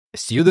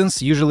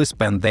Students usually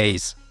spend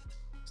days,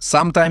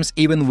 sometimes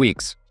even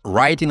weeks,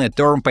 writing a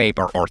term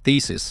paper or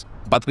thesis.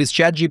 But with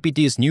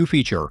ChatGPT's new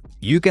feature,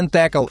 you can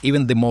tackle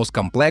even the most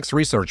complex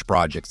research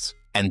projects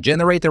and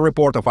generate a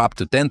report of up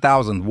to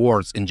 10,000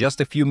 words in just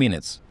a few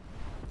minutes.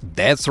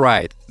 That's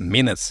right,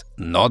 minutes,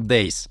 not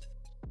days.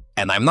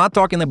 And I'm not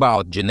talking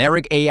about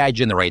generic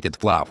AI-generated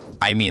fluff.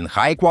 I mean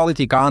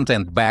high-quality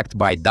content backed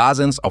by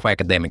dozens of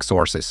academic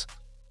sources.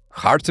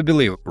 Hard to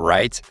believe,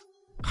 right?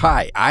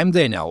 Hi, I'm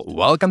Daniel.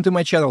 Welcome to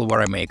my channel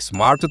where I make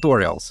smart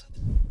tutorials.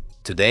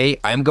 Today,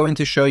 I'm going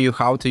to show you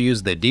how to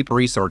use the Deep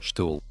Research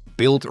tool,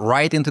 built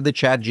right into the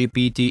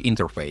ChatGPT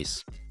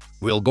interface.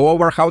 We'll go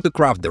over how to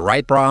craft the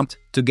right prompt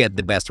to get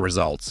the best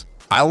results.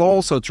 I'll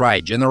also try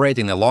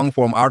generating a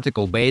long-form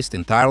article based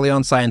entirely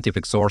on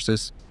scientific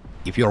sources.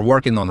 If you're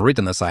working on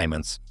written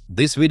assignments,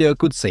 this video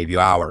could save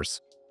you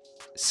hours.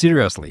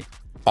 Seriously.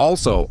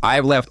 Also,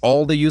 I've left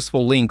all the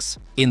useful links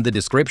in the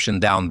description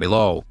down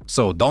below,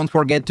 so don't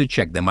forget to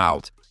check them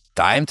out.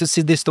 Time to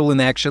see this tool in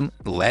action.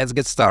 Let's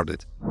get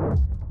started.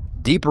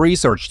 Deep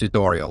Research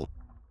tutorial.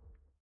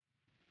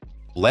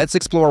 Let's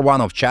explore one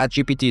of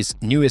ChatGPT's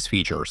newest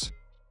features,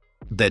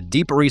 the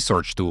Deep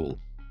Research tool.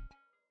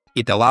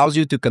 It allows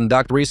you to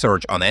conduct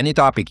research on any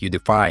topic you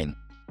define.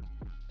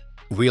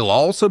 We'll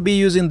also be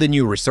using the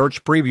new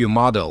research preview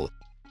model,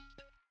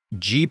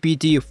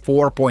 GPT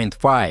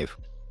 4.5,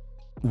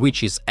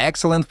 which is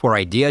excellent for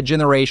idea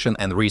generation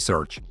and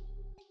research.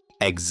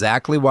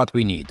 Exactly what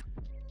we need.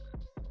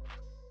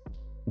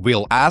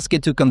 We'll ask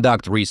it to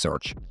conduct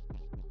research.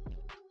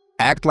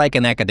 Act like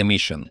an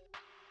academician.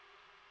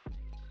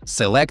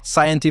 Select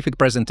scientific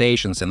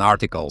presentations and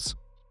articles.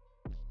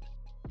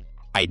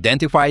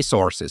 Identify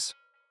sources.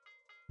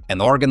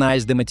 And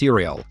organize the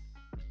material.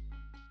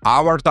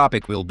 Our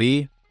topic will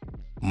be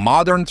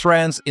Modern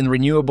Trends in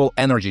Renewable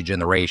Energy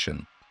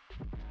Generation,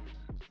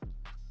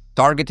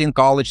 targeting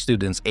college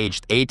students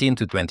aged 18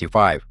 to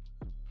 25.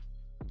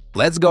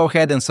 Let's go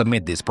ahead and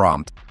submit this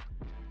prompt.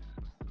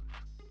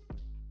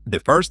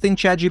 The first thing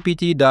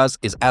ChatGPT does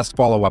is ask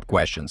follow-up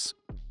questions.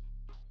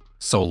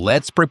 So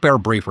let's prepare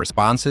brief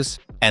responses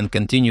and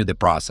continue the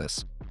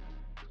process.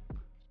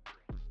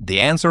 The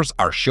answers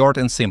are short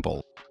and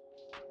simple.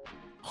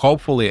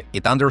 Hopefully,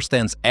 it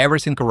understands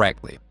everything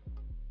correctly.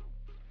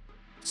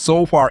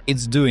 So far,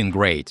 it's doing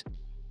great.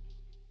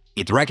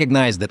 It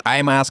recognized that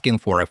I'm asking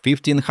for a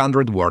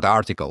 1500-word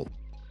article.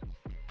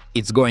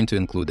 It's going to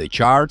include a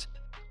chart,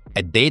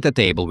 a data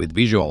table with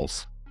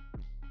visuals,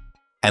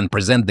 and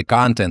present the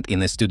content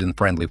in a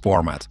student-friendly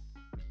format.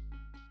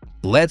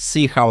 Let's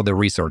see how the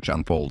research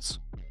unfolds.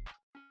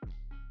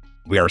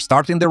 We are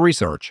starting the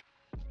research.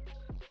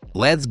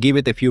 Let's give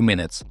it a few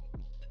minutes.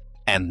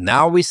 And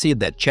now we see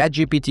that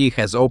ChatGPT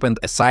has opened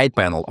a side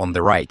panel on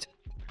the right.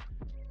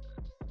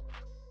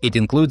 It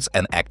includes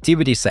an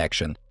activity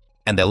section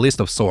and a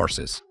list of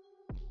sources.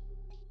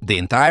 The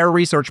entire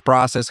research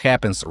process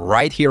happens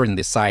right here in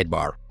the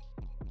sidebar.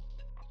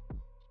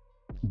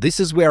 This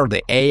is where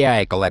the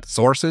AI collects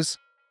sources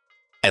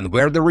and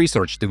where the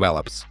research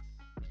develops.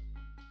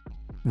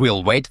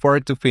 We'll wait for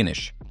it to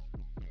finish.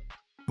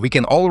 We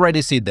can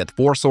already see that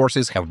 4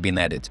 sources have been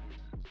added.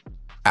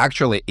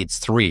 Actually, it's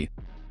 3.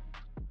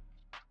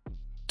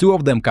 2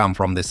 of them come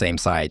from the same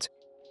site,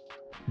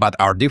 but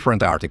are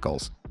different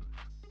articles.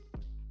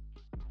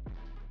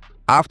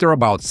 After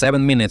about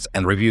 7 minutes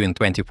and reviewing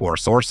 24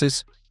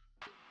 sources,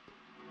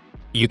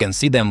 you can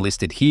see them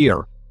listed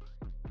here.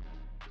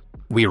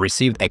 We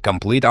received a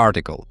complete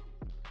article.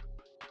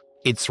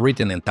 It's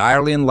written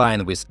entirely in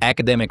line with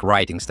academic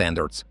writing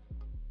standards.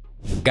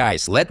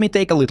 Guys, let me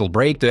take a little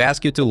break to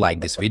ask you to like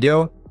this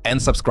video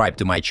and subscribe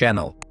to my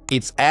channel.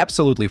 It's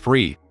absolutely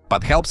free,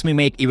 but helps me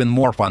make even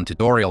more fun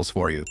tutorials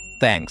for you.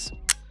 Thanks!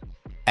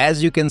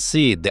 As you can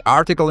see, the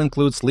article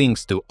includes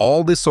links to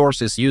all the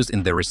sources used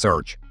in the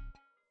research,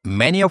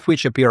 many of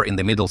which appear in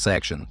the middle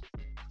section.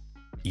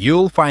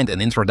 You'll find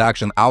an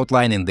introduction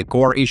outlining the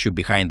core issue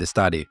behind the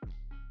study,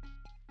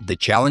 the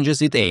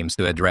challenges it aims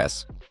to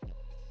address.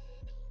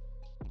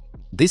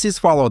 This is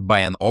followed by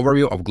an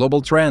overview of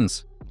global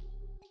trends,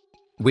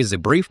 with a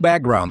brief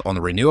background on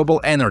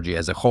renewable energy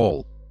as a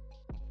whole.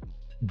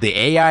 The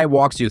AI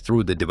walks you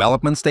through the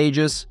development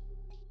stages,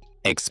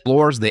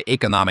 explores the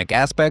economic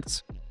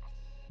aspects,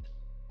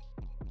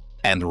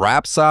 and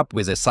wraps up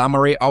with a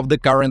summary of the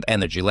current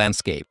energy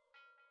landscape.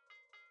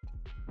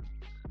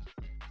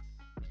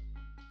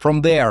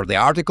 From there, the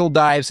article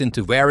dives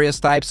into various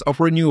types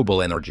of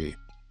renewable energy: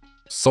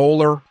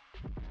 solar,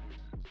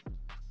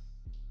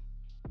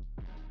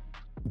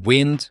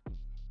 wind,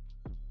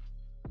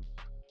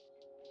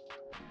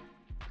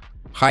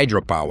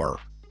 hydropower,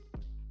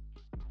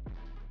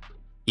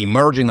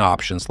 emerging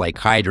options like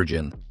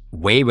hydrogen,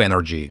 wave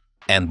energy,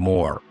 and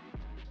more.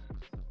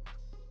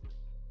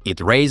 It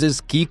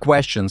raises key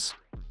questions,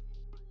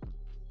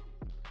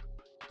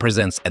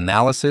 presents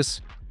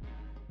analysis,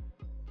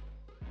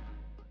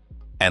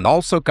 and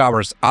also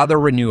covers other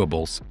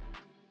renewables,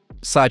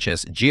 such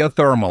as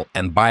geothermal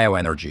and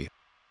bioenergy.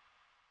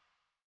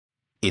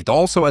 It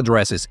also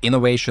addresses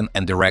innovation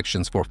and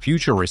directions for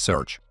future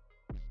research.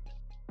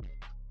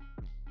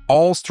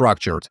 all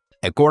structured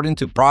according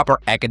to proper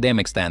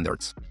academic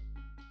standards.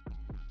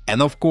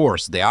 And of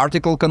course, the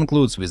article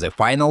concludes with a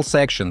final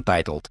section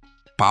titled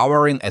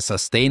 "Powering a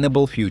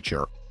Sustainable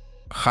Future,"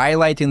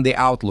 highlighting the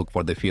outlook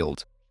for the field.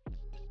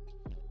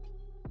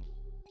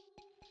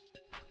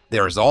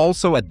 There's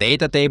also a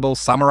data table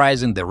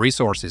summarizing the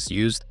resources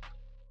used,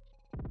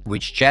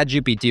 which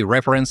ChatGPT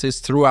references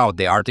throughout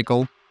the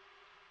article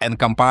and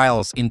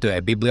compiles into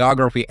a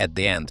bibliography at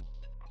the end.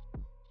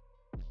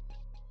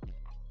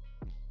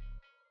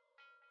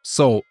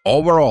 So,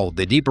 overall,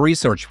 the Deep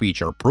Research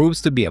feature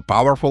proves to be a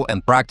powerful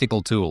and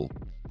practical tool,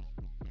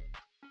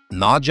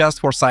 not just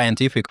for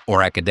scientific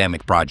or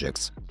academic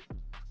projects.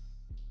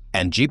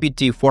 And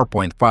GPT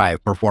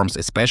 4.5 performs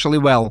especially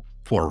well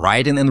for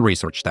writing and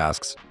research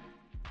tasks,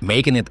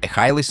 making it a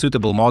highly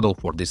suitable model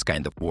for this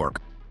kind of work.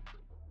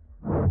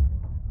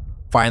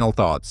 Final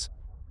thoughts.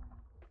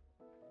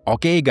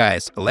 Okay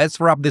guys, let's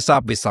wrap this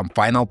up with some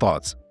final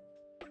thoughts.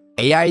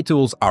 AI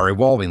tools are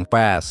evolving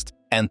fast,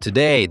 and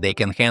today they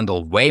can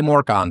handle way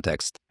more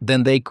context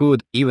than they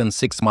could even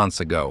 6 months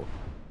ago.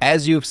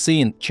 As you've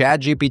seen,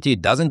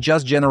 ChatGPT doesn't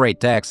just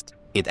generate text,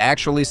 it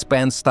actually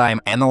spends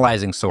time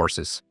analyzing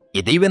sources.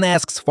 It even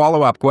asks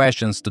follow-up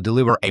questions to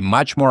deliver a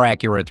much more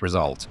accurate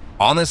result.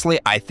 Honestly,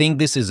 I think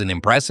this is an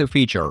impressive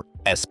feature,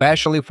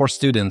 especially for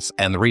students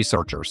and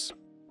researchers.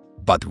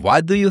 But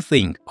what do you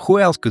think? Who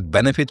else could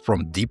benefit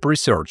from Deep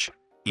Research?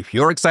 If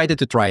you're excited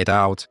to try it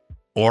out,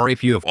 or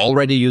if you have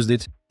already used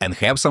it and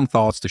have some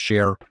thoughts to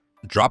share,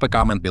 drop a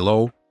comment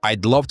below.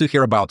 I'd love to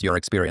hear about your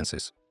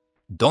experiences.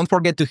 Don't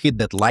forget to hit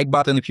that like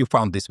button if you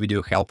found this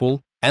video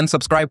helpful, and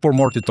subscribe for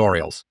more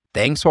tutorials.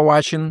 Thanks for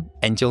watching,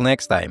 until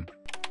next time.